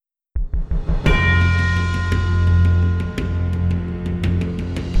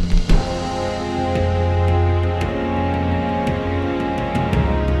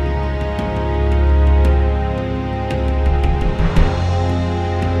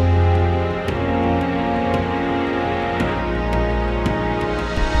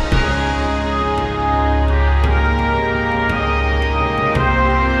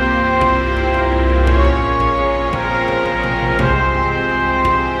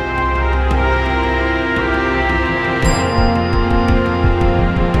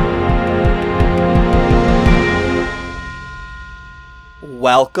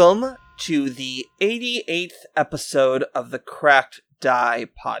Welcome to the 88th episode of the Cracked Die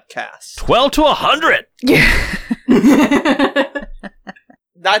podcast. 12 to 100! Yeah.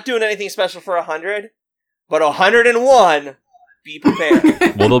 Not doing anything special for 100, but 101, be prepared.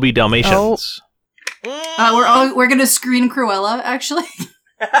 Well, there'll be Dalmatians. We're gonna screen Cruella, actually.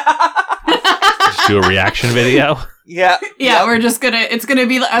 Just do a reaction video. Yeah. Yeah, it's gonna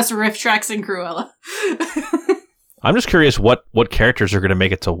be us riff tracks in Cruella. I'm just curious what characters are going to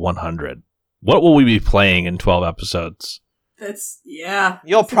make it to 100. What will we be playing in 12 episodes?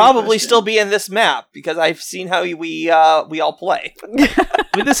 You'll probably still be in this map, because I've seen how we all play. I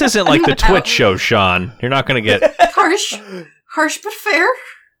mean, this isn't like the Twitch show, Sean. You're not going to get... Harsh but fair.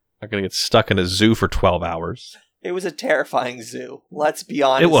 Not going to get stuck in a zoo for 12 hours. It was a terrifying zoo. Let's be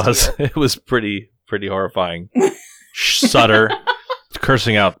honest. It was. here. It was pretty horrifying. Sutter.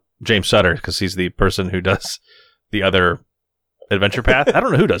 Cursing out James Sutter, because he's the person who does the other Adventure Path. I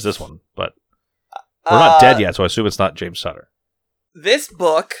don't know who does this one, but we're not dead yet, so I assume it's not James Sutter. This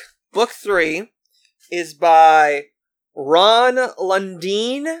book 3, is by Ron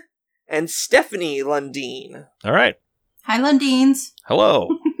Lundeen and Stephanie Lundeen. All right. Hi, Lundines. Hello.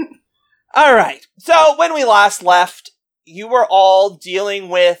 All right. So when we last left, you were all dealing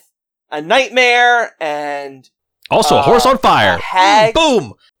with a nightmare and Also, a horse on fire. a hag.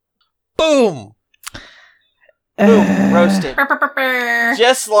 Boom. Boom. Boom. Roasted.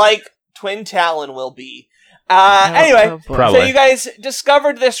 Just like Twin Talon will be. Anyway, Probably. so you guys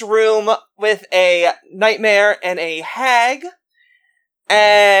discovered this room with a nightmare and a hag,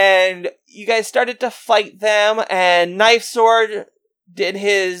 and you guys started to fight them, and Knife Sword did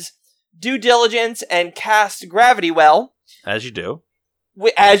his due diligence and cast Gravity Well. As you do.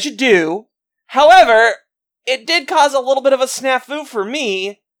 As you do. However, it did cause a little bit of a snafu for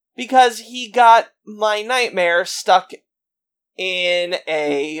me, because he got my nightmare stuck in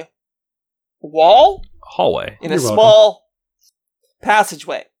a wall? Hallway. In a small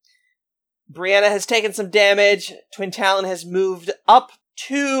passageway. Brianna has taken some damage. Twin Talon has moved up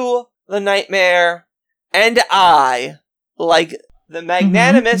to the nightmare. And I, like the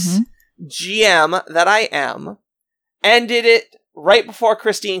magnanimous GM that I am, ended it right before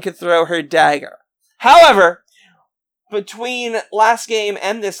Christine could throw her dagger. However, between last game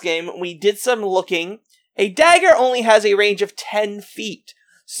and this game, we did some looking. A dagger only has a range of 10 feet.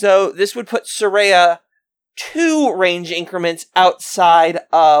 So this would put Soraya 2 range increments outside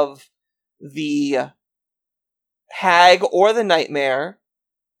of the hag or the nightmare,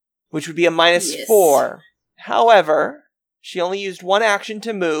 which would be a -4. However, she only used 1 action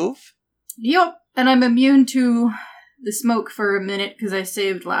to move. Yep, and I'm immune to the smoke for a minute because I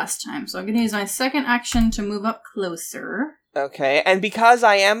saved last time. So I'm going to use my second action to move up closer. Okay, and because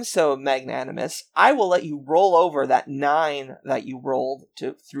I am so magnanimous, I will let you roll over that 9 that you rolled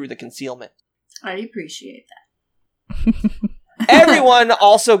through the concealment. I appreciate that. Everyone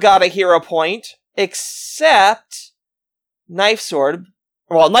also got a hero point, except Knife Sword.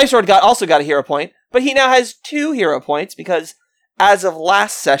 Well, Knife Sword also got a hero point, but he now has 2 hero points, because as of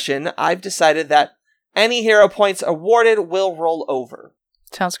last session, I've decided that any hero points awarded will roll over.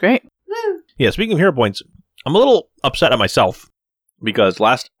 Sounds great. Woo! Yeah, speaking of hero points, I'm a little upset at myself because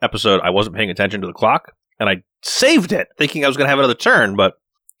last episode I wasn't paying attention to the clock and I saved it thinking I was going to have another turn, but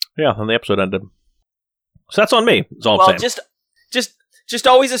yeah, then the episode ended. So that's on me. That's all I'm saying. Just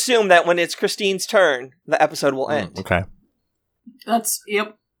always assume that when it's Christine's turn, the episode will end. Okay.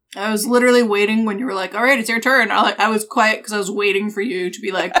 Yep. I was literally waiting when you were like, all right, it's your turn. I was quiet because I was waiting for you to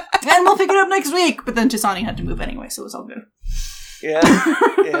be like, and we'll pick it up next week. But then Tisani had to move anyway, so it was all good. Yeah.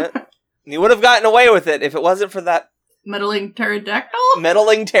 Yeah. You would have gotten away with it if it wasn't for that Meddling pterodactyl?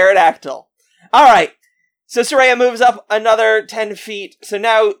 meddling pterodactyl. Alright. So Soraya moves up another 10 feet. So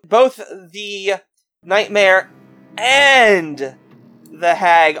now both the nightmare and the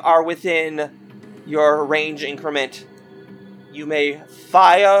hag are within your range increment. You may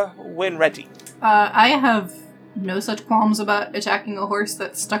fire when ready. I have no such qualms about attacking a horse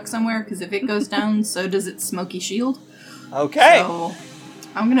that's stuck somewhere, because if it goes down, so does its smoky shield. Okay. So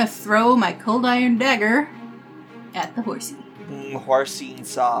I'm gonna throw my cold iron dagger at the horsey. Horsine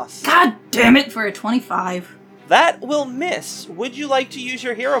sauce. God damn it, for a 25. That will miss. Would you like to use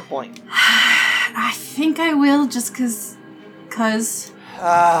your hero point? I think I will, just cause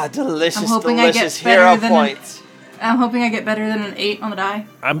Ah, delicious, I'm hoping I delicious get better hero than points. I'm hoping I get better than an 8 on the die.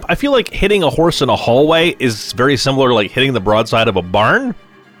 I feel like hitting a horse in a hallway is very similar to like hitting the broadside of a barn,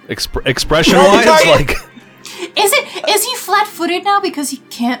 expression-wise. Like, Is he flat-footed now because he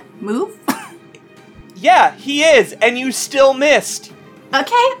can't move? Yeah, he is, and you still missed.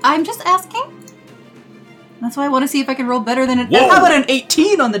 Okay, I'm just asking. That's why I want to see if I can roll better than Whoa. How about an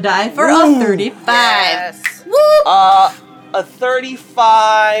 18 on the die for Ooh. a 35? Yes. Woo! A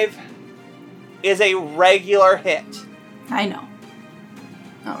 35 is a regular hit. I know.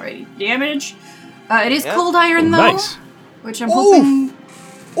 Alrighty, damage. It is Yeah. cold iron though, Nice. which I'm hoping.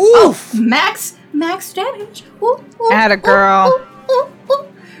 Oof! Max damage. Ooh, ooh, Atta girl. ooh, ooh, ooh.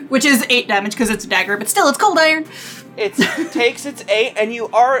 Which is 8 damage because it's a dagger, but still, it's cold iron. It takes its 8, and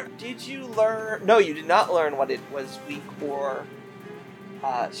did you learn? No, you did not learn what it was weak or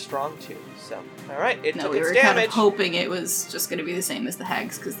strong to. So, all right, it No, took we its were damage. kind of hoping it was just going to be the same as the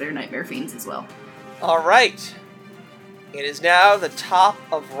hags because they're nightmare fiends as well. All right, it is now the top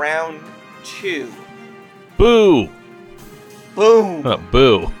of round 2. Boo. Boom! Oh,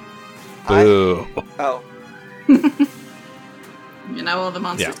 boo. Boo. Oh, And now all the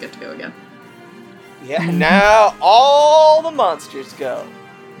monsters get to go again. yeah. Now all the monsters go.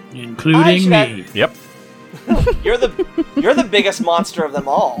 I Including should me. Yep. You're the biggest monster of them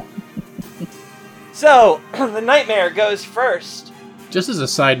all. So the nightmare goes first. Just as a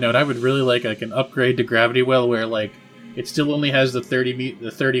side note, I would really like an upgrade to Gravity Well where like it still only has the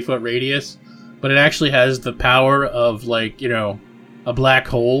 30-foot radius, but it actually has the power of like, a black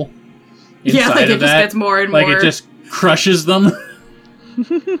hole inside Yeah, like of it just that. gets more and Like more. it just crushes them.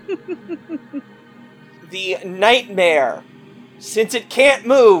 The nightmare, since it can't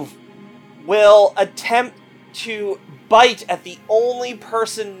move, will attempt to bite at the only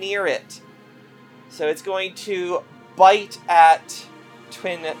person near it. So it's going to bite at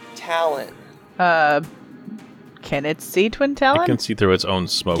Twin Talon. Can it see Twin It Talon? can see through its own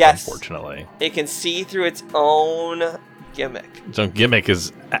smoke, Yes. unfortunately. It can see through its own gimmick. Its own gimmick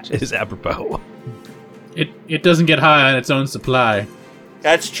is apropos. It doesn't get high on its own supply.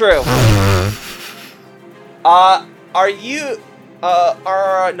 That's true. Are you?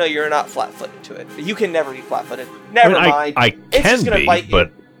 No, you're not flat-footed to it. You can never be flat-footed. Never mind. I It's can just gonna be, bite you.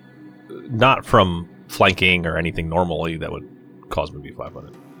 but not from flanking or anything normally that would cause me to be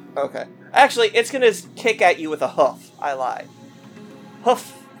flat-footed. Okay. Actually, it's gonna kick at you with a hoof. I lied.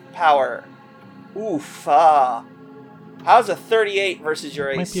 Hoof power. Oof. How's a 38 versus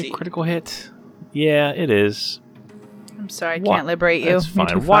your Might AC? be a critical hit. Yeah, it is. I'm sorry, I Why- can't liberate you. That's You're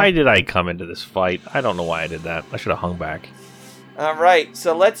too fine. far. Why did I come into this fight? I don't know why I did that. I should have hung back. All right.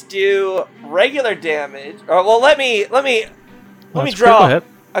 So let's do regular damage. Well, let me That's draw a critical hit.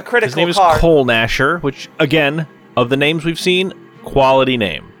 a critical His name is card. Cole Nasher, which, again, of the names we've seen, quality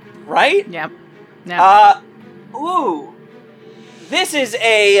name. Right? Yep. Yep. Ooh. This is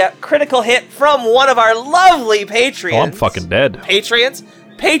a critical hit from one of our lovely patrons. Oh, I'm fucking dead. Patrons.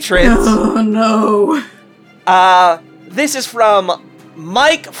 Oh no. This is from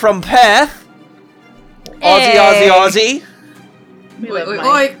Mike from Perth. Hey. Aussie. We Wait, love wait,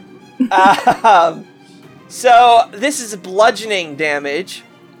 Mike. wait. So this is bludgeoning damage.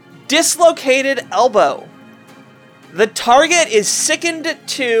 Dislocated elbow. The target is sickened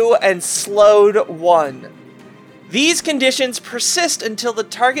 2 and slowed 1. These conditions persist until the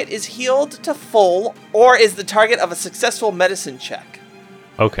target is healed to full or is the target of a successful medicine check.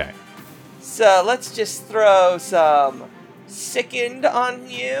 Okay. So let's just throw some sickened on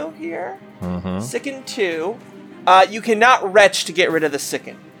you here. Mm-hmm. Sickened 2. You cannot retch to get rid of the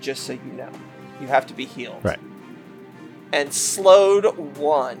sicken, just so you know. You have to be healed. Right. And slowed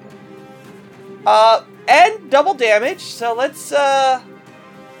 1. And double damage. So let's oh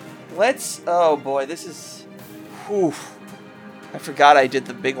boy, this is whew. I forgot I did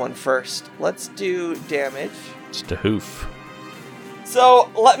the big one first. Let's do damage. Just a hoof. So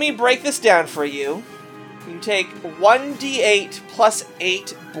let me break this down for you. You take 1d8 plus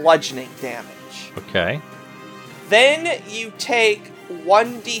 8 bludgeoning damage. Okay. Then you take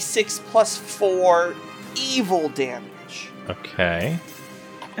 1d6 plus 4 evil damage. Okay.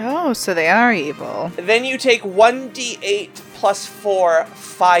 Oh, so they are evil. Then you take 1d8 plus 4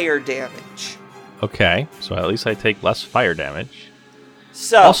 fire damage. Okay. So at least I take less fire damage.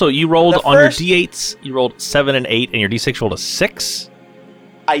 So Also, you rolled the on first- your d8s, you rolled 7 and 8, and your d6 rolled a 6?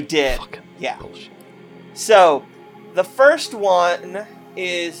 I did. Fucking Yeah. bullshit. So the first one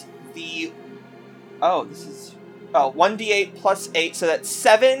is the 1d8 plus 8, so that's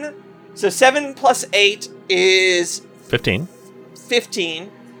 7. So 7 plus 8 is 15.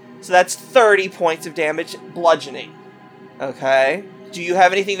 15. So that's 30 points of damage bludgeoning. Okay. Do you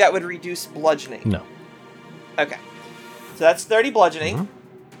have anything that would reduce bludgeoning? No. Okay. So that's 30 bludgeoning. Mhm.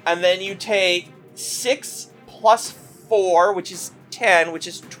 And then you take 6 plus 4, which is 10, which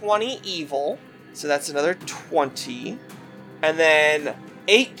is 20 evil. So that's another 20. And then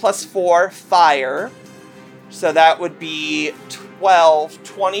 8 plus 4, fire. So that would be 12,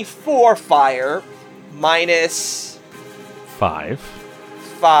 24 fire. minus 5.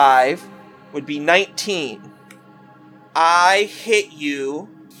 5 would be 19. I hit you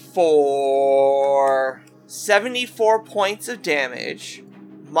for 74 points of damage,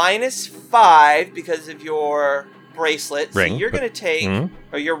 minus 5 because of your bracelet. Ring, So you're going to take,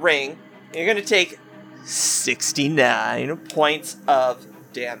 or your ring, you're going to take 69 points of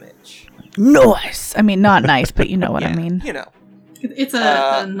damage. Nice. I mean, not nice, but you know what I Yeah, mean. You know. It's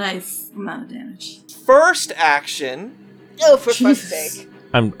a nice amount of damage. First action. Oh, for fuck's sake.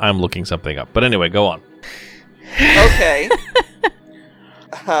 I'm looking something up. But anyway, go on. Okay.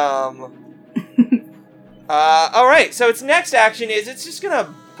 All right. So its next action is it's just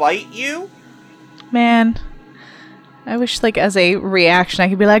gonna bite you. Man, I wish, like, as a reaction, I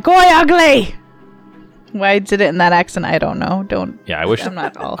could be like, "Oi, ugly!" Why I did it in that accent, I don't know. Don't. Yeah, I wish I'm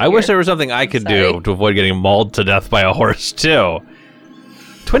not all I wish here. there was something I could Sorry. do to avoid getting mauled to death by a horse too.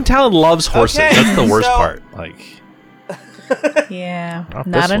 Twin Talon loves horses. Okay, That's the worst so- part. Like, Yeah, Not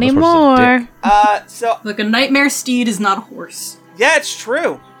this not one. This horse is a anymore. dick. So Look, a nightmare steed is not a horse. yeah, it's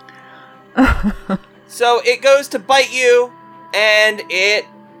true. So it goes to bite you, and it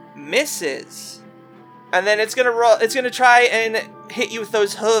misses. And then it's gonna roll. It's gonna try and hit you with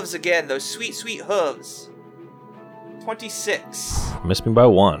those hooves again. Those sweet, sweet hooves. 26. Missed me by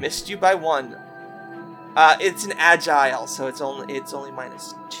 1. Missed you by 1. It's an agile, so it's only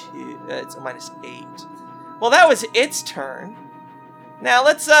minus 2. It's a minus 8. Well, that was its turn. Now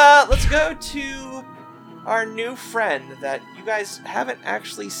let's go to our new friend that you guys haven't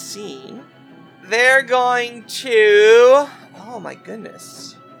actually seen. They're going to. Oh my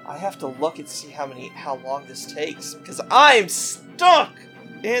goodness! I have to look and see how long this takes because I'm stuck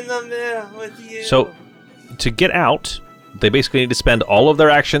in the middle with you. So, to get out, they basically need to spend all of their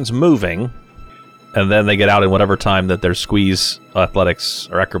actions moving, and then they get out in whatever time that their squeeze, athletics,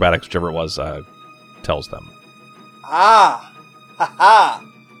 or acrobatics, whichever it was, tells them. Ah, haha.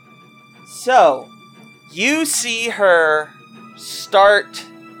 So, you see her start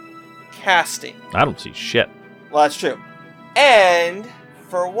casting. I don't see shit. Well, that's true. And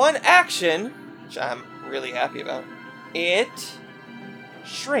for one action, which I'm really happy about, it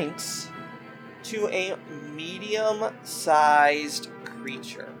shrinks to a medium-sized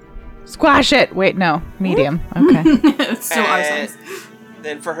creature. Squash it. Wait, no, medium. Okay. It's still our And size.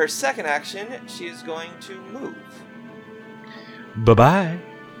 then for her second action, she is going to move. Bye-bye.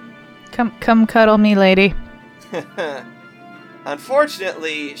 Come cuddle me, lady.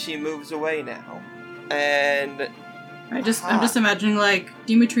 Unfortunately, she moves away now. And I'm just imagining, like,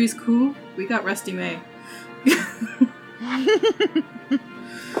 Dimitri's cool. We got Rusty May.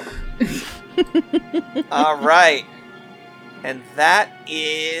 all right. And that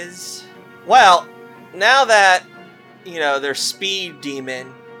is, well, now that, their speed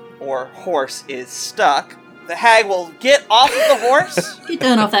demon or horse is stuck, the hag will get off of the horse. Get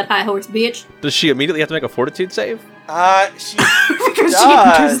down off that high horse, bitch. Does she immediately have to make a fortitude save? She Because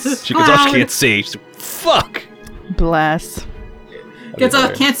does. She can't see. She's like, fuck! Bless. Gets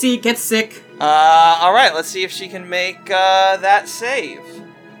up, can't see, gets sick. All right, let's see if she can make that save.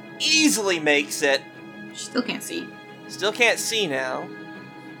 Easily makes it. She still can't see. Still can't see now,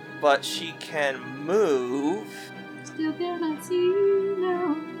 but she can move Still cannot see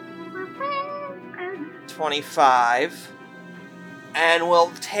now. 25 and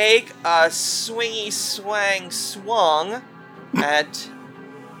will take a swingy swang swung at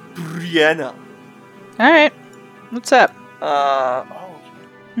Brianna. All right. What's up?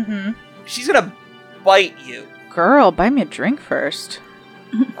 Mm-hmm. She's gonna bite you. Girl, buy me a drink first.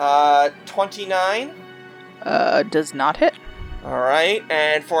 29. Does not hit. Alright,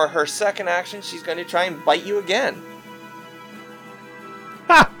 and for her second action, she's going to try and bite you again.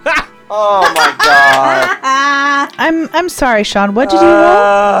 Oh my god. I'm sorry, Sean. What did you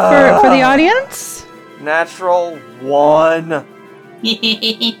roll for the audience? Natural 1.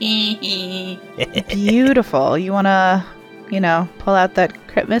 Beautiful. You wanna, pull out that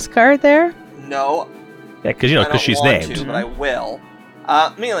crit miss card there? No, Yeah, because I don't she's want named. to, but I will.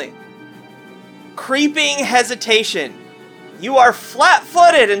 Mealy. Creeping hesitation. You are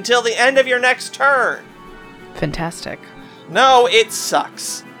flat-footed until the end of your next turn. Fantastic. No, it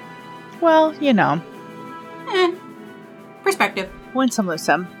sucks. Well, Perspective. win some, lose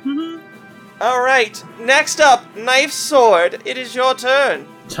some. Alright, next up, Knife Sword. It is your turn.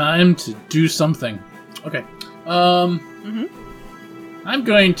 Time to do something. Okay. I'm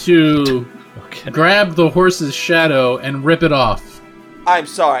going to Okay. grab the horse's shadow and rip it off. I'm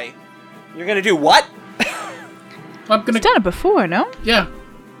sorry. You're gonna do what? I'm gonna. You've done it before, no? Yeah.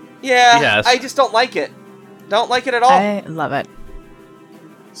 Yeah, Yes. I just don't like it. Don't like it at all. I love it.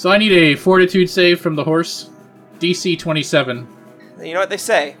 So I need a fortitude save from the horse. DC 27. You know what they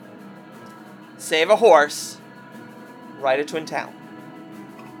say? Save a horse, ride a Twin Talon.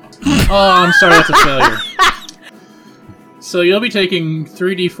 Oh, I'm sorry, that's a failure. So you'll be taking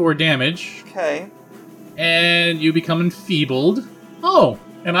 3d4 damage, Okay. and you become enfeebled. Oh,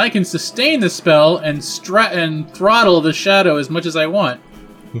 and I can sustain the spell and throttle the shadow as much as I want.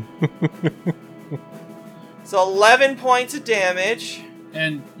 So 11 points of damage.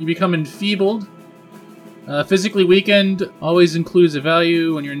 And you become enfeebled. Physically weakened always includes a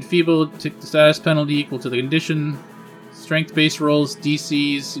value. When you're enfeebled, take the status penalty equal to the condition. Strength-based rolls,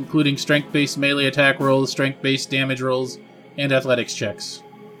 DCs, including strength-based melee attack rolls, strength-based damage rolls, and athletics checks.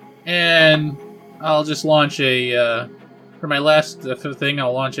 And I'll just launch for my last thing,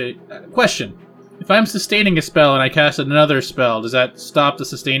 I'll launch a question. If I'm sustaining a spell and I cast another spell, does that stop the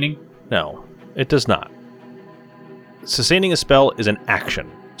sustaining? No, it does not. Sustaining a spell is an action.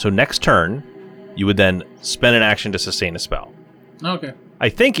 So next turn, you would then spend an action to sustain a spell. Okay. I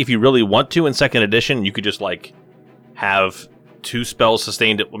think if you really want to in 2nd edition, you could just have 2 spells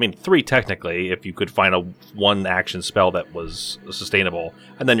sustained. I mean, 3 technically, if you could find a 1 action spell that was sustainable,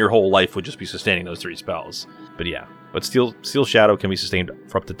 and then your whole life would just be sustaining those 3 spells. But yeah, but Steel Shadow can be sustained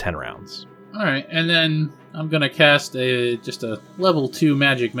for up to 10 rounds. All right, and then I'm gonna cast just a level 2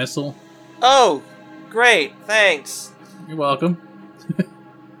 magic missile. Oh, great. Thanks. You're welcome.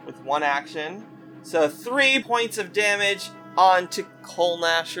 With 1 action. So 3 points of damage onto Cole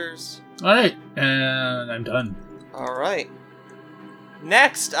Nashers. All right, and I'm done. All right.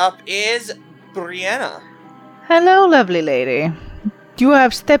 Next up is Brianna. Hello, lovely lady. You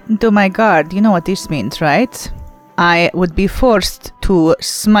have stepped into my guard. You know what this means, right? I would be forced to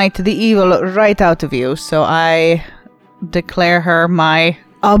smite the evil right out of you, so I declare her my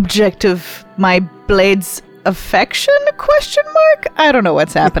object of my blade's affection? Question mark? I don't know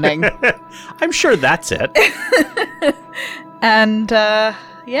what's happening. I'm sure that's it. And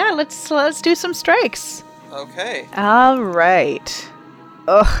yeah, let's do some strikes. Okay. All right.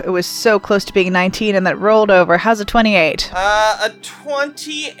 Ugh, it was so close to being 19 and that rolled over. How's a 28? A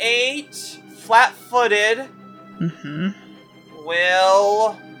 28, flat-footed,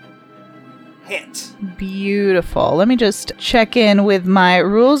 will hit. Beautiful. Let me just check in with my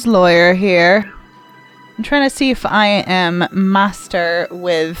rules lawyer here. I'm trying to see if I am master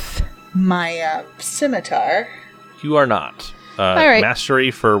with my scimitar. You are not. All right.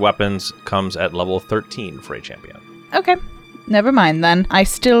 Mastery for weapons comes at level 13 for a champion. Okay. Never mind then. I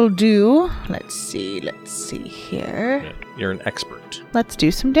still do. Let's see here. You're an expert. Let's do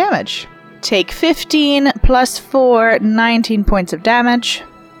some damage. Take 15 plus 4, 19 points of damage.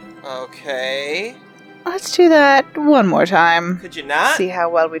 Okay. Let's do that one more time. Could you not? See how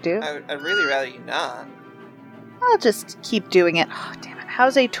well we do. I'd really rather you not. I'll just keep doing it. Oh, damn it.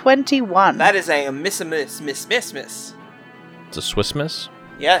 How's a 21? That is a miss. It's a Swiss miss.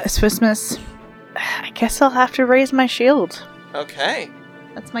 Yes. Swissmas. I guess I'll have to raise my shield. Okay.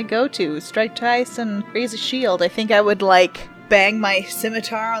 That's my go-to. Strike twice and raise a shield. I think I would bang my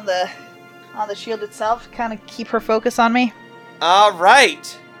scimitar on the shield itself, kind of keep her focus on me. All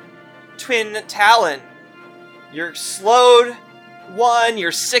right. Twin Talon. You're slowed 1,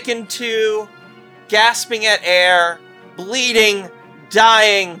 you're sickened 2, gasping at air, bleeding,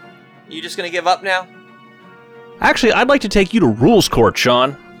 dying. You just gonna give up now? Actually, I'd like to take you to Rules Court,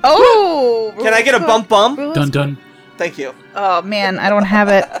 Sean. Oh! Can I get a bump? Dun dun. Thank you. Oh man, I don't have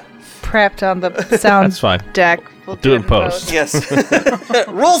it prepped on the sound That's fine. deck. We'll do it in post. Yes.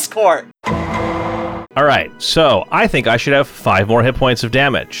 Rules Court. All right, so I think I should have 5 more hit points of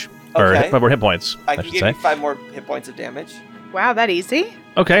damage. Or Okay. 5 more hit points, I I can should give say. you 5 more hit points of damage. Wow, that easy?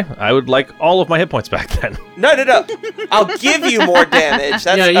 Okay, I would like all of my hit points back then. No. I'll give you more damage.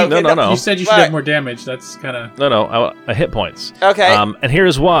 That's, Yeah, you- okay, no. You said you should Right. have more damage. That's kind of... No, hit points. Okay. And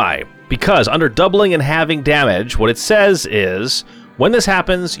here's why. Because under doubling and halving damage, what it says is, when this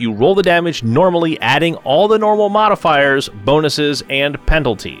happens, you roll the damage normally, adding all the normal modifiers, bonuses, and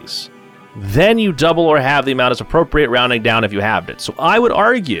penalties. Then you double or halve the amount as appropriate, rounding down if you halved it. So I would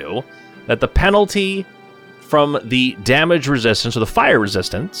argue that the penalty from the damage resistance or the fire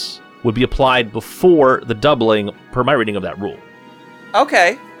resistance would be applied before the doubling per my reading of that rule.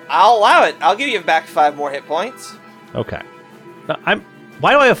 Okay. I'll allow it. I'll give you back 5 more hit points. Okay. Now,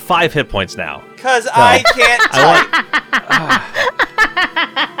 why do I have 5 hit points now? Because I can't type.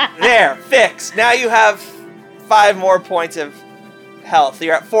 There, fixed. Now you have 5 more points of health.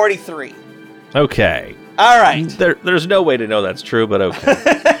 You're at 43. Okay. All right. There's no way to know that's true, but okay.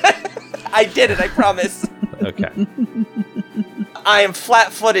 I did it, I promise. Okay. I am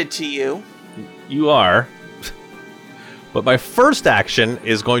flat-footed to you. You are. But my first action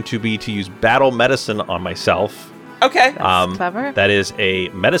is going to be to use battle medicine on myself. Okay. Clever. That is a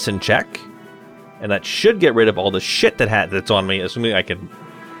medicine check, and that should get rid of all the shit that's on me, assuming I can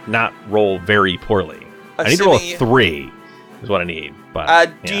not roll very poorly. I need to roll a 3 is what I need.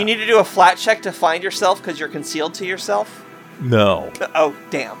 But do you need to do a flat check to find yourself because you're concealed to yourself? No. Oh,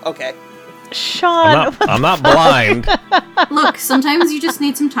 damn. Okay. Sean. I'm not blind. Look, sometimes you just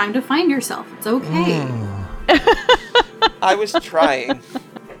need some time to find yourself. It's okay. I was trying.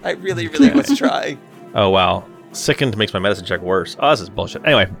 I really, really was trying. Oh, wow. Sickened makes my medicine check worse. Oh, this is bullshit.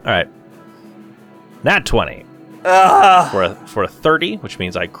 Anyway, all right. Nat 20 for a 30, which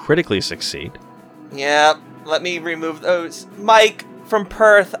means I critically succeed. Yeah, let me remove those. Mike from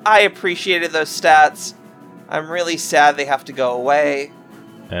Perth, I appreciated those stats. I'm really sad they have to go away.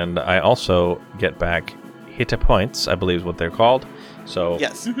 And I also get back hit points, I believe is what they're called. So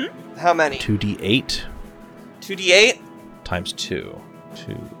Yes. How many? 2d8 2d8? times 2.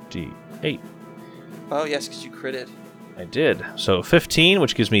 2d8. Oh, yes, because you critted. I did. So 15,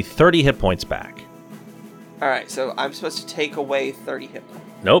 which gives me 30 hit points back. Alright, so I'm supposed to take away 30 hit points.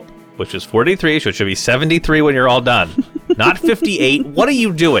 Nope, which is 43, so it should be 73 when you're all done. Not 58. What are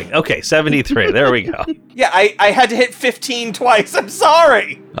you doing? Okay, 73. There we go. Yeah, I had to hit 15 twice. I'm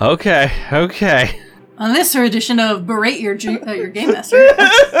sorry. Okay. On this edition of Berate Your Game Master.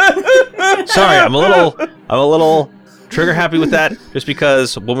 Sorry, I'm a little trigger happy with that, just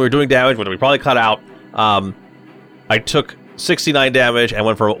because when we were doing damage, which we probably cut out, I took 69 damage and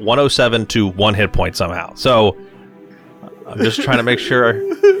went from 107 to 1 hit point somehow. So I'm just trying to make sure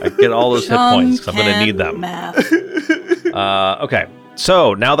I get all those hit points, because I'm going to need them. Math. Okay,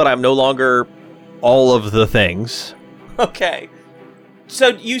 so now that I'm no longer all of the things, Okay. So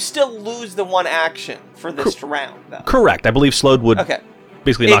you still lose the one action for this round, though. correct. I believe Slode would Okay.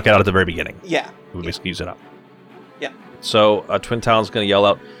 basically knock it out at the very beginning. Yeah. He would basically use it up. Yeah. So Twin Talon's going to yell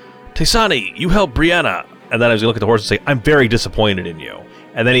out, Taysani, you helped Brianna. And then I was going to look at the horse and say, I'm very disappointed in you.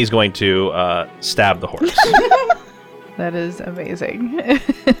 And then he's going to stab the horse. That is amazing.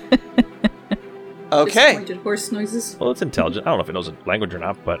 Okay. Disappointed horse noises. Well, it's intelligent. I don't know if it knows the language or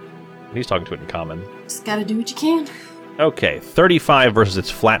not, but he's talking to it in common. Just gotta do what you can. Okay, 35 versus its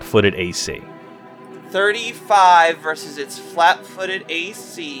flat-footed AC. 35 versus its flat-footed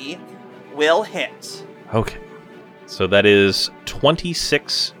AC will hit. Okay. So that is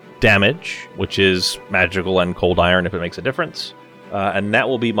 26 damage, which is magical and cold iron if it makes a difference. And that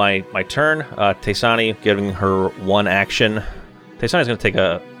will be my turn. Taysani giving her one action. Taysani's going to take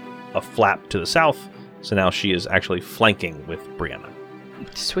a flap to the south, so now she is actually flanking with Brianna.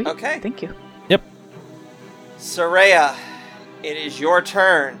 Sweet. Okay. Thank you. Yep. Soraya, it is your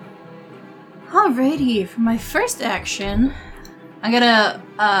turn. Alrighty, for my first action, I'm gonna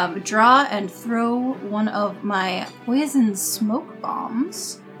draw and throw one of my poison smoke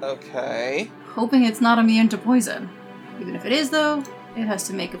bombs, Okay. hoping it's not immune to poison. Even if it is, though, it has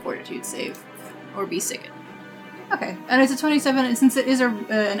to make a fortitude save or be sickened. Okay, and it's a 27, and since it is an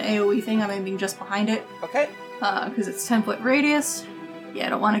AoE thing, I'm aiming just behind it, Okay. because it's 10-foot radius. Yeah, I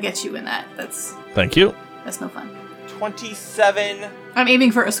don't want to get you in that. That's Thank you. no fun. 27. I'm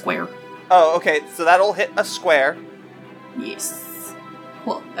aiming for a square. Oh, okay. So that'll hit a square. Yes.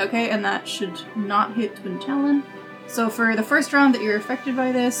 Cool. Okay, and that should not hit Twin Talon. So for the first round that you're affected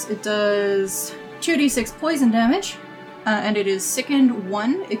by this, it does 2d6 poison damage, and it is sickened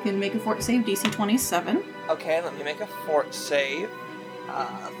 1. It can make a fort save, DC 27. Okay, let me make a fort save.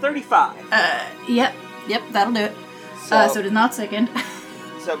 35. Yep, that'll do it. So it is not sickened.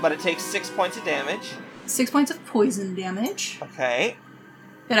 But it takes 6 points of damage. 6 points of poison damage. Okay.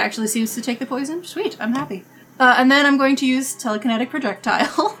 It actually seems to take the poison. Sweet, I'm happy. And then I'm going to use telekinetic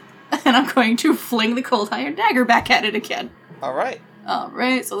projectile, and I'm going to fling the cold iron dagger back at it again. Alright.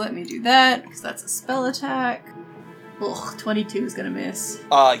 Alright, so let me do that, because that's a spell attack. Ugh, 22 is gonna miss.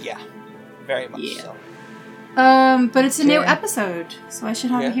 Yeah. Very much Yeah. so. But it's a new Yeah. episode, so I should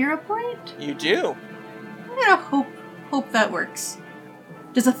have Yeah. a hero point? You do. I'm gonna hope that works.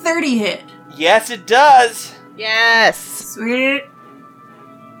 Does a 30 hit? Yes, it does. Yes. Sweet.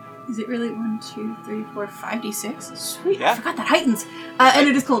 Is it really 1, 2, 3, 4, 5d6? Sweet, Yeah. I forgot that heightens. And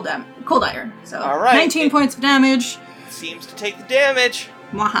it is cold iron. So All right. 19 points of damage. Seems to take the damage.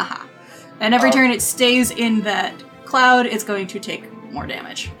 Mwahaha. And every Oh. turn it stays in that cloud, it's going to take more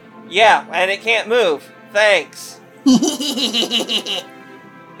damage. Yeah, and it can't move. Thanks. It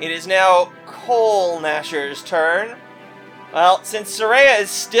is now Cole Nasher's turn. Well, since Soraya is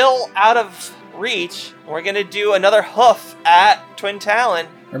still out of reach, we're gonna do another hoof at Twin Talon.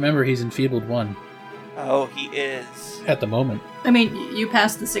 Remember, he's enfeebled 1 Oh, he is. at the moment. I mean, you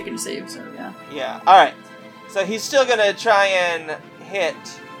passed the sickened save, so yeah. Yeah, alright. So he's still gonna try and hit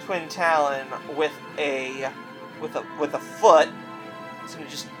Twin Talon with a foot. He's gonna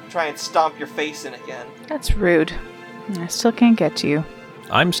just try and stomp your face in again. That's rude. I still can't get to you.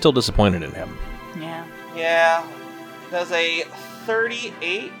 I'm still disappointed in him. Yeah. Yeah. Does a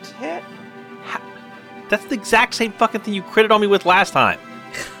 38 hit? That's the exact same fucking thing you critted on me with last time.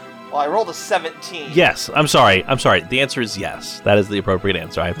 Well, I rolled a 17. Yes, I'm sorry. The answer is yes. That is the appropriate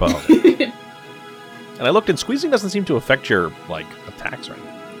answer. I apologize. And I looked, and squeezing doesn't seem to affect your, attacks or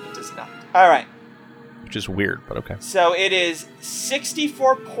anything. It does not. Alright. Which is weird, but okay. So it is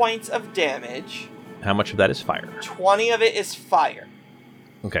 64 points of damage. How much of that is fire? 20 of it is fire.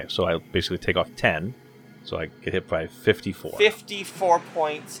 Okay, so I basically take off 10, so I get hit by 54. 54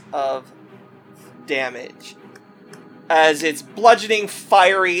 points of damage. As it's bludgeoning,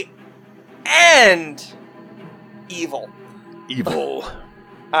 fiery, and evil. Evil.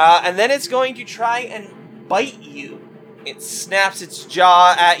 And then it's going to try and bite you. It snaps its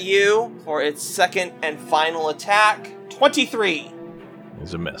jaw at you for its second and final attack. 23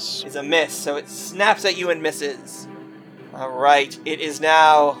 Is a miss. is a miss, so it snaps at you and misses. Alright, it is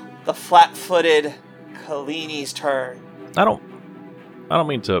now the flat-footed Kalini's turn. I don't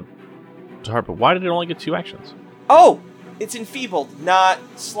mean to harp, but why did it only get 2 actions? Oh! It's enfeebled, not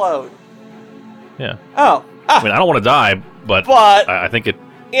slowed. Yeah. Oh. I mean, I don't want to die, but I think it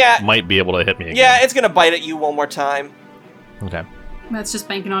Yeah, might be able to hit me again. yeah, it's gonna bite at you one more time. Okay. That's just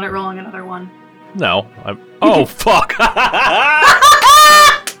banking on it rolling another one. No. Oh, fuck!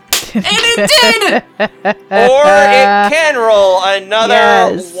 And it did! Or it can roll another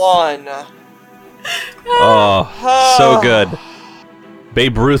Yes. one. Oh, so good.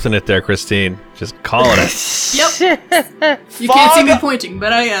 Babe Ruth in it there, Christine. Just calling it. Yep. You can't see me pointing,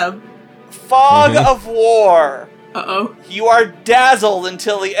 but I am. Fog of War. Uh-oh. You are dazzled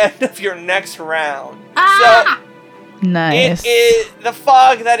until the end of your next round. Ah! Nice. It is the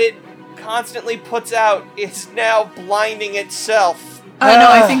fog that it constantly puts out is now blinding itself. No,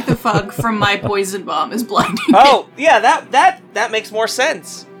 I think the fog from my poison bomb is blinding me. Oh, yeah, that makes more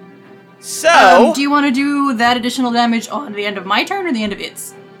sense. So, do you want to do that additional damage on the end of my turn or the end of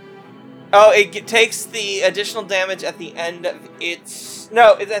its? it takes the additional damage at the end of its.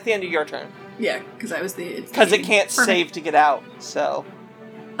 No, it's at the end of your turn Yeah, because I was the... because it can't save to get out. So,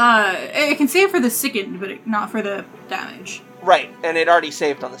 it can save for the second, but not for the damage. right, and it already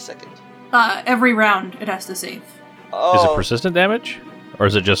saved on the second. Every round it has to save. Oh, Is it persistent damage? Or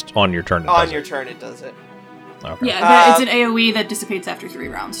is it just on your turn? on your turn, it does it. Okay. Yeah, it's an AoE that dissipates after 3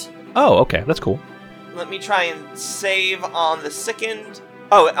 rounds. Oh, okay. That's cool. Let me try and save on the second.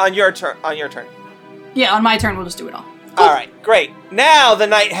 Oh, on your turn. On your turn. Yeah, on my turn we'll just do it all. All right, great. Now the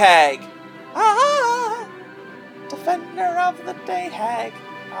Night Hag. Ah, defender of the Day Hag.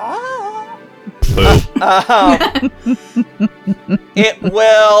 Ah. Boo. It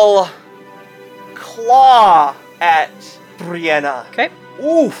will claw at Brianna. Okay.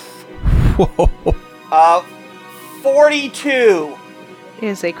 Oof. 42.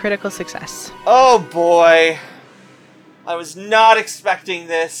 Is a critical success. Oh boy. I was not expecting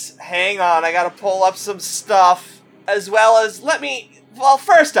this. Hang on, I gotta pull up some stuff. As well as, well,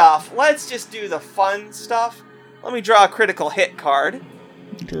 first off, let's just do the fun stuff. Let me draw a critical hit card.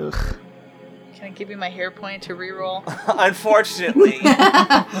 Ugh. Can I give you my hair point to reroll? Unfortunately.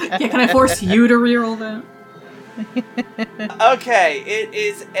 Yeah, can I force you to reroll that? Okay, it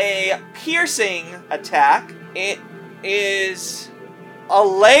is a piercing attack. It is a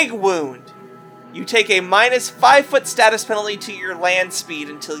leg wound. You take a minus 5-foot status penalty to your land speed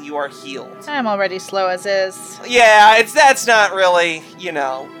until you are healed. I'm already slow as is. Yeah, that's not really,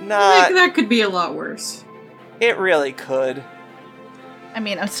 not. That could be a lot worse. It really could. I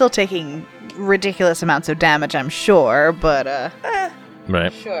mean, I'm still taking ridiculous amounts of damage, I'm sure, but,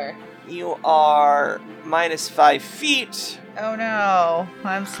 Right. sure. You are minus 5 feet. Oh no,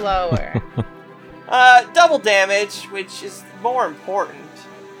 I'm slower. Double damage, which is more important.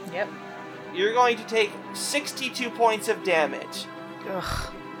 Yep. You're going to take 62 points of damage.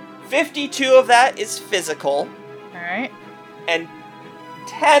 Ugh. 52 of that is physical, Alright. and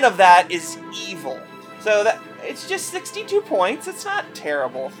 10 of that is evil. So it's just 62 points. It's not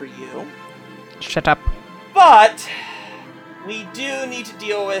terrible for you. Shut up. But we do need to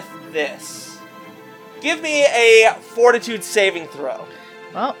deal with this. Give me a fortitude saving throw.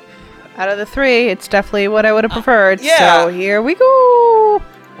 Well, out of the 3, it's definitely what I would have preferred, yeah. so here we go!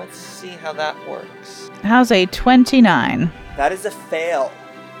 Let's see how that works. How's a 29? That is a fail.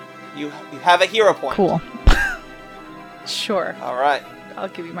 You have a hero point. Cool. Sure. All right. I'll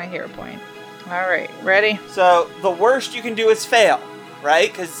give you my hero point. Alright, ready? So the worst you can do is fail.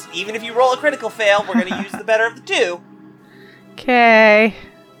 right? Because even if you roll a critical fail, we're going to use the better of the two. Okay.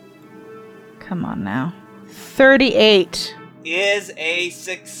 Come on now. 38. Is a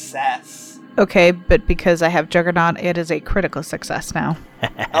success. Okay, but because I have Juggernaut, it is a critical success now.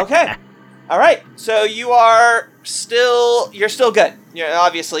 Okay. All right. So you're still good.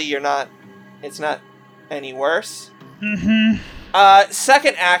 You're not. It's not any worse. Mm-hmm.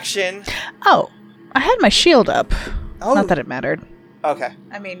 Second action. Oh, I had my shield up. Oh. Not that it mattered. Okay.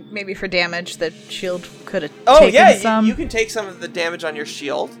 I mean, maybe for damage, the shield could have Oh taken yeah, some. you can take some of the damage on your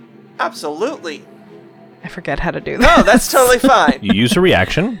shield. Absolutely. I forget how to do that. No, that's totally fine. You use a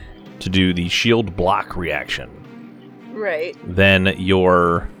reaction to do the shield block reaction. Right. Then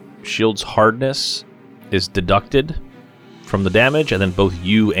your shield's hardness is deducted from the damage, and then both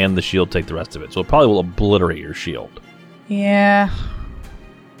you and the shield take the rest of it. So it probably will obliterate your shield. Yeah.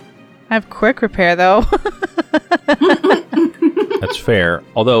 I have quick repair, though. That's fair.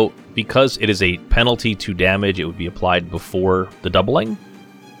 Although, because it is a penalty to damage, it would be applied before the doubling.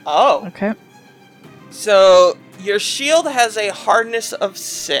 Oh. Okay. So your shield has a hardness of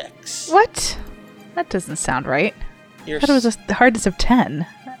 6. What? That doesn't sound right. Your I thought it was the hardness of 10,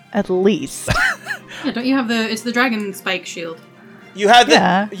 at least. Yeah, don't you have it's the dragon spike shield? You have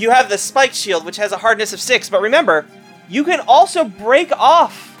Yeah. the spike shield, which has a hardness of 6. But remember, you can also break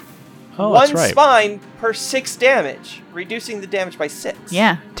off Oh, one that's right. spine per 6 damage, reducing the damage by 6.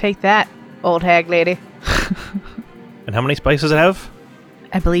 Yeah, take that, old hag lady. And how many spikes does it have?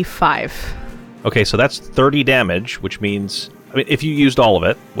 I believe 5. Okay, so that's 30 damage, which means... I mean, if you used all of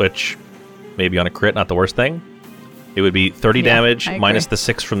it, which maybe on a crit, not the worst thing, it would be 30 Yeah, damage I minus agree. the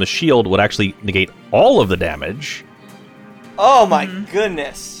 6 from the shield would actually negate all of the damage, Oh my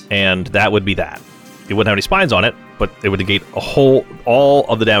goodness. and that would be that. It wouldn't have any spines on it, but it would negate all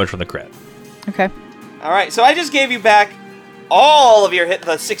of the damage from the crit. Okay. All right, so I just gave you back all of your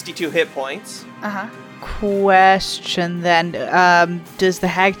the 62 hit points. Uh-huh. Question then, does the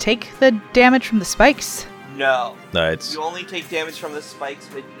hag take the damage from the spikes? No. No, it's... You only take damage from the spikes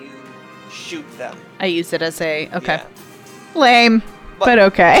when you shoot them. I use it as a... Okay. Yeah. Lame, but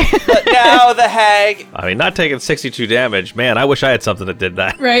okay. But now the hag... I mean, not taking 62 damage, man, I wish I had something that did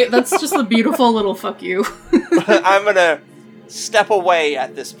that. Right, that's just a beautiful little fuck you. I'm gonna step away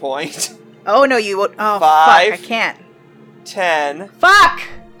at this point. Oh, no, you won't. Oh, 5. fuck, I can't. 10. Fuck!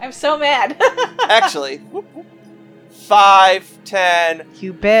 I'm so mad. Actually. 5, 10,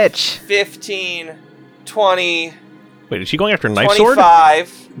 You bitch. 15, 20, Wait, is she going after Knife Sword?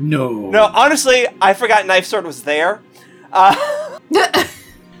 25. No. No, honestly, I forgot Knife Sword was there.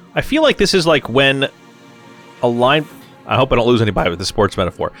 I feel like this is like when a line... I hope I don't lose anybody with the sports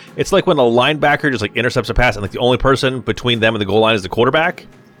metaphor. It's like when a linebacker just like intercepts a pass and like the only person between them and the goal line is the quarterback.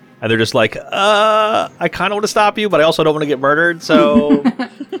 And they're just like, I kind of want to stop you, but I also don't want to get murdered, so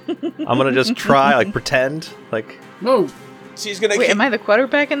I'm going to just try, like, pretend. Like, Whoa. She's gonna Wait, keep, am I the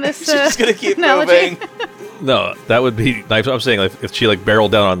quarterback in this she's gonna keep analogy? moving. no, that would be Knife. I'm saying, like, if she, like,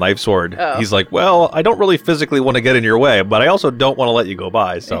 barreled down on Knife Sword, Oh. he's like, well, I don't really physically want to get in your way, but I also don't want to let you go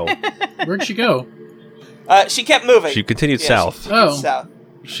by, so Where'd she go? She kept moving. she continued Yeah, south. she continued Oh. south.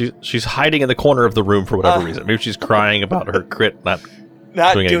 She's hiding in the corner of the room for whatever reason. Maybe she's crying about her crit not...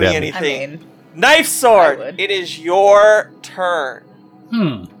 Not Doing doing, any damage. anything. I mean, Knife Sword! I would. It is your turn.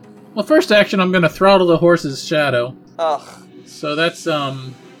 Well, first action, I'm gonna throttle the horse's shadow. Ugh. So that's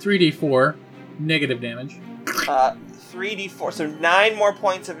 3d4 negative damage. 3d4, so 9 more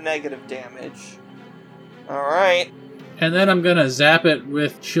points of negative damage. Alright. And then I'm gonna zap it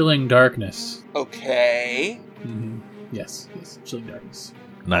with Chilling Darkness. Okay. Yes, Chilling Darkness.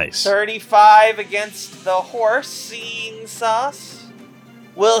 Nice. 35 against the horse, seeing sus.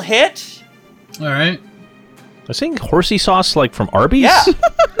 Will hit. Alright. I'm saying horsey sauce, like, from Arby's? Yeah.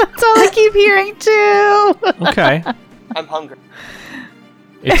 that's all I keep hearing, too. Okay. I'm hungry.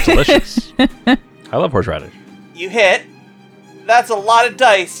 It's delicious. I love horseradish. You hit. That's a lot of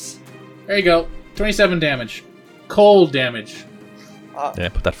dice. There you go. 27 damage. Cold damage. Yeah,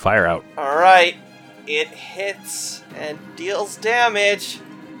 put that fire out. Alright. It hits and deals damage.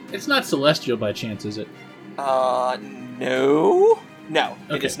 It's not celestial by chance, is it? No. No,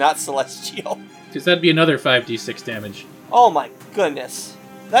 it Okay. is not celestial. Because that'd be another 5d6 damage. Oh my goodness.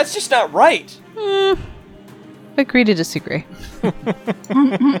 That's just not right. Agree to disagree.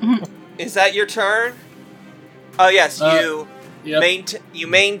 Is that your turn? Oh yes, you Yep. you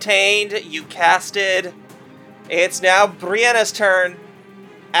maintained, you casted. It's now Brianna's turn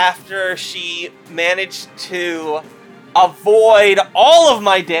after she managed to avoid all of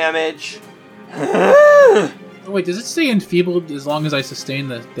my damage. Oh, wait, does it stay enfeebled as long as I sustain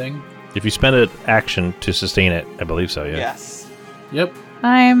the thing? If you spend an action to sustain it, I believe so, yeah. Yes. Yep.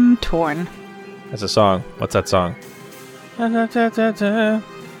 I'm torn. That's a song. What's that song? Lying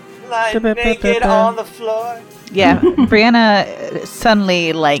naked on the floor. Yeah, Brianna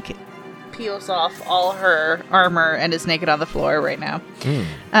suddenly, peels off all her armor and is naked on the floor right now.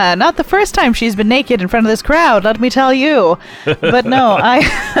 Not the first time she's been naked in front of this crowd, let me tell you. But no, I...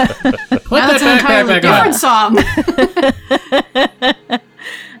 Put Now that's an entirely different song.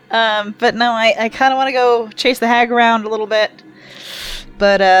 But no, I kind of want to go chase the hag around a little bit.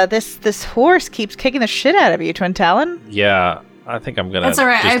 But this horse keeps kicking the shit out of you, Twin Talon. Yeah, I think I'm gonna That's all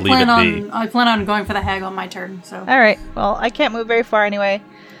right. just leave it be. I plan on going for the hag on my turn. So All right, well, I can't move very far anyway.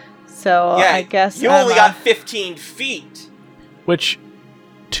 So Yeah, I guess you I'm, only got 15 feet. Which,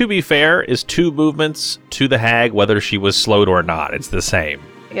 to be fair, is 2 movements to the hag, whether she was slowed or not. It's the same.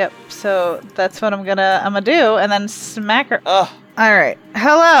 Yep, so that's what I'm gonna do, and then smack her. Ugh. All right.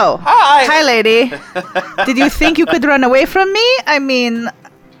 Hello. Hi. Hi, lady. Did you think you could run away from me? I mean,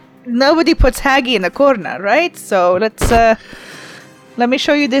 nobody puts Haggy in the corner, right? So let me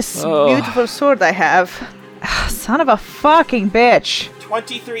show you this beautiful sword I have. Son of a fucking bitch.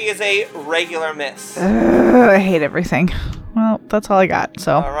 23 is a regular miss. I hate everything. Well, that's all I got,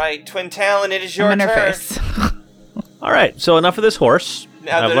 so. All right, Twin Talon, it is your I'm in her turn. face. All right, so enough of this horse.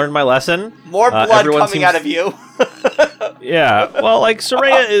 Now I've there- learned my lesson. More blood everyone coming seems- out of you. Yeah, well,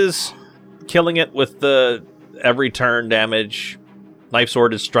 Soraya is killing it with the every turn damage. Knife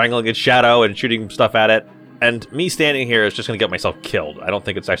sword is strangling its shadow and shooting stuff at it. And me standing here is just going to get myself killed. I don't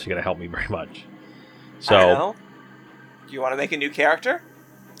think it's actually going to help me very much. So, I don't know. Do you want to make a new character?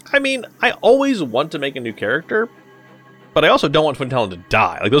 I mean, I always want to make a new character, but I also don't want Twin Talon to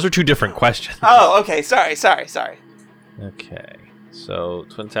die. Those are 2 different questions. Oh, okay. Sorry. Okay, so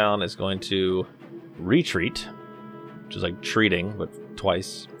Twin Talon is going to retreat, which is like treating, but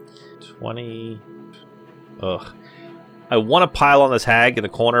twice. 20. Ugh. I want to pile on this hag in the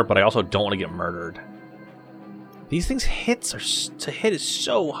corner, but I also don't want to get murdered. These things to hit is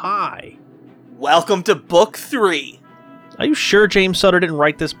so high. Welcome to Book 3. Are you sure James Sutter didn't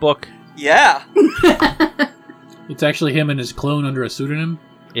write this book? Yeah. It's actually him and his clone under a pseudonym.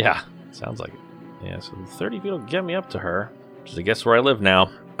 Yeah, sounds like it. Yeah, so 30 feet will get me up to her, which is, I guess, where I live now.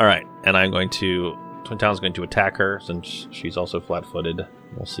 All right, and Twin Talon's going to attack her since she's also flat-footed.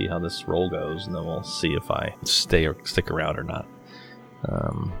 We'll see how this roll goes, and then we'll see if I stick around or not.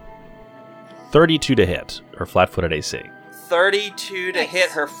 32 to hit, her flat-footed AC. 32 to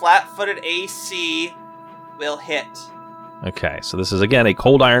hit. Her flat-footed AC will hit. Okay, so this is, again, a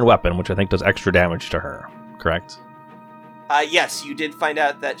cold iron weapon, which I think does extra damage to her, correct? Yes, you did find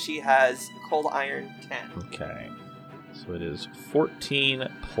out that she has Cold Iron 10. Okay, so it is 14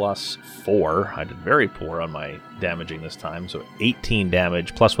 plus 4. I did very poor on my damaging this time, so 18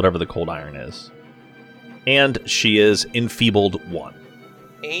 damage plus whatever the cold iron is. And she is enfeebled 1.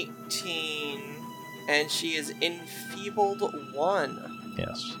 18, and she is enfeebled 1.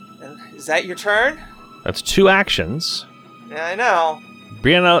 Yes. And is that your turn? That's 2 actions. Yeah, I know.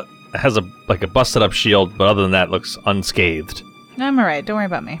 Brianna has a busted up shield, but other than that looks unscathed. I'm alright, don't worry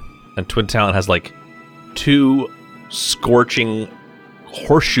about me. And Twin Talon has 2 scorching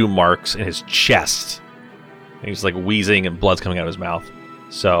horseshoe marks in his chest. And he's wheezing and blood's coming out of his mouth.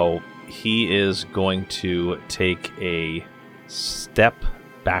 So he is going to take a step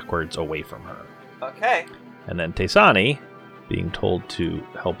backwards away from her. Okay. And then Taysani, being told to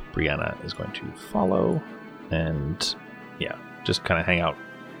help Brianna, is going to follow and, just kind of hang out.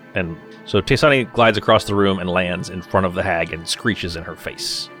 And so Taysani glides across the room and lands in front of the hag and screeches in her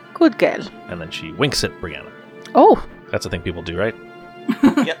face. Good girl. And then she winks at Brianna. Oh, That's the thing people do, right?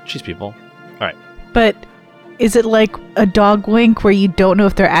 Yep. She's people. All right. but is it like a dog wink where you don't know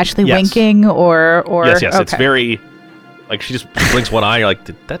if they're actually Yes. winking or Yes. okay. It's very... she just blinks one eye. You're like,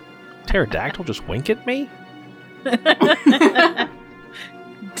 did that pterodactyl just wink at me?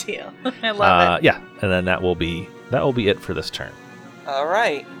 Deal. I love it. Yeah. And then that will be it for this turn. All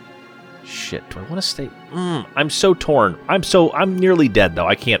right. Shit, do I want to stay? I'm so torn. I'm nearly dead though.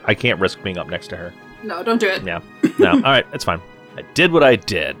 I can't risk being up next to her. No, don't do it. Yeah. No. All right, it's fine. I did what I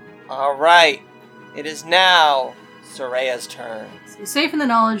did. All right. It is now Soraya's turn. So safe in the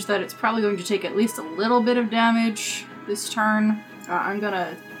knowledge that it's probably going to take at least a little bit of damage this turn. I'm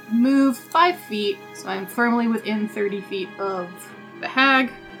gonna move 5 feet, so I'm firmly within 30 feet of the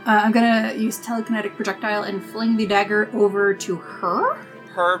hag. I'm gonna use telekinetic projectile and fling the dagger over to her.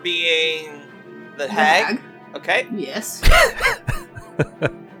 Her being the hag. Okay. Yes.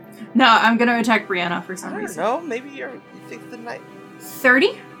 No, I'm gonna attack Brianna for I some don't reason. know. Maybe you think the knight.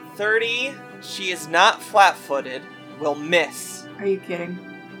 30? 30. She is not flat-footed. Will miss. Are you kidding?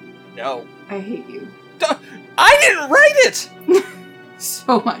 No. I hate you. I didn't write it.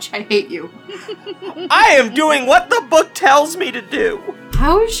 so much. I hate you. I am doing what the book tells me to do.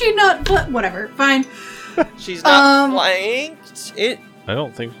 How is she not? Whatever. Fine. She's not flanked. I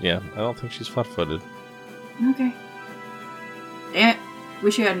don't think she's flat-footed. Okay. Damn it.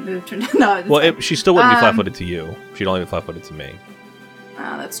 Wish you hadn't moved her. No, it's Well, fine. she still wouldn't be flat-footed to you. She'd only be flat-footed to me.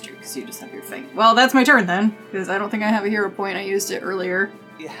 Ah, that's true, because you just have your thing. Well, that's my turn then, because I don't think I have a hero point. I used it earlier.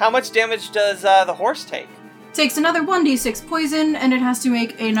 How much damage does the horse take? Takes another 1d6 poison, and it has to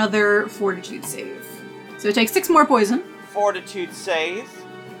make another fortitude save. So it takes 6 more poison. Fortitude save.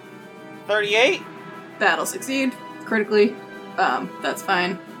 38. That'll succeed. Critically. That's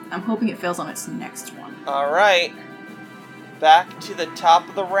fine. I'm hoping it fails on its next one. Alright. Back to the top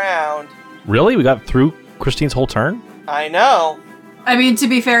of the round. Really? We got through Christine's whole turn? I know. I mean, to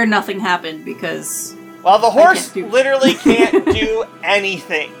be fair, nothing happened, because... Well, the horse can't do- literally can't do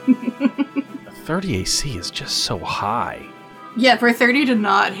anything. 30 AC is just so high. Yeah, for 30 to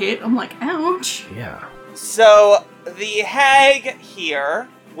not hit, I'm like, ouch. Yeah. So, the hag here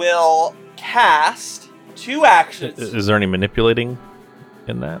will cast 2 actions. Is there any manipulating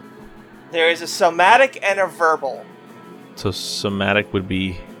in that? There is a somatic and a verbal. So somatic would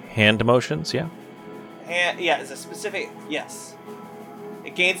be hand motions, yeah? Yeah, it's a specific... Yes.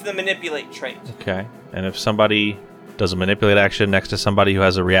 It gains the manipulate trait. Okay. And if somebody does a manipulate action next to somebody who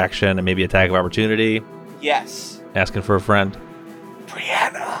has a reaction and maybe attack of opportunity, Yes. asking for a friend.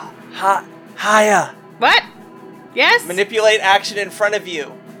 Brianna! Haya! What? Yes? Manipulate action in front of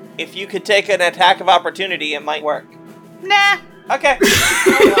you. If you could take an attack of opportunity, it might work. Nah. Okay.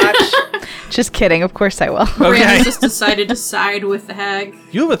 Watch. Just kidding. Of course I will. Brandon just decided to side with the hag.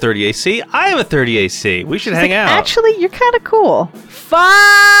 You have a 30 AC. I have a 30 AC. We should hang out. Actually, you're kind of cool. Fuck!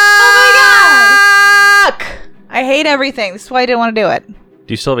 Oh my god! I hate everything. This is why I didn't want to do it.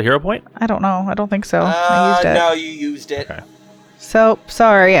 Do you still have a hero point? I don't know. I don't think so. I used it. No, you used it. Okay. So,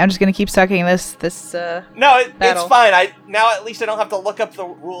 sorry. I'm just going to keep sucking this No, it's Battle. fine. Now at least I don't have to look up the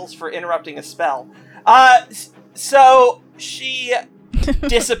rules for interrupting a spell. So she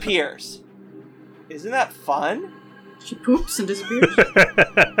disappears. Isn't that fun? She poops and disappears.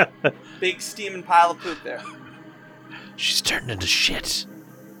 Big steaming pile of poop there. She's turned into shit.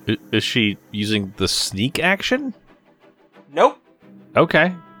 Is she using the sneak action? Nope.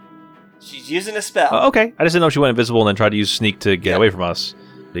 Okay. She's using a spell. Oh, okay. I just didn't know if she went invisible and then tried to use sneak to get away from us.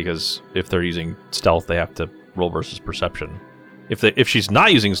 Because if they're using stealth, they have to roll versus perception. If she's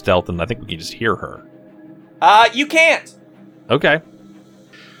not using stealth, then I think we can just hear her. You can't. Okay.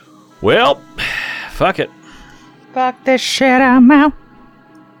 Well, fuck it. Fuck this shit, I'm out.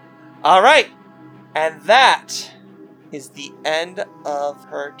 All right. And that is the end of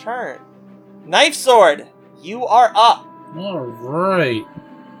her turn. Knife Sword, you are up. Alright.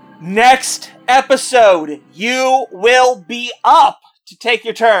 Next episode, you will be up to take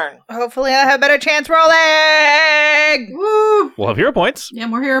your turn. Hopefully I'll have a better chance rolling! Woo! We'll have hero points. Yeah,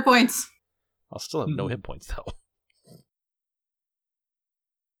 more hero points. I'll still have no hit points, though.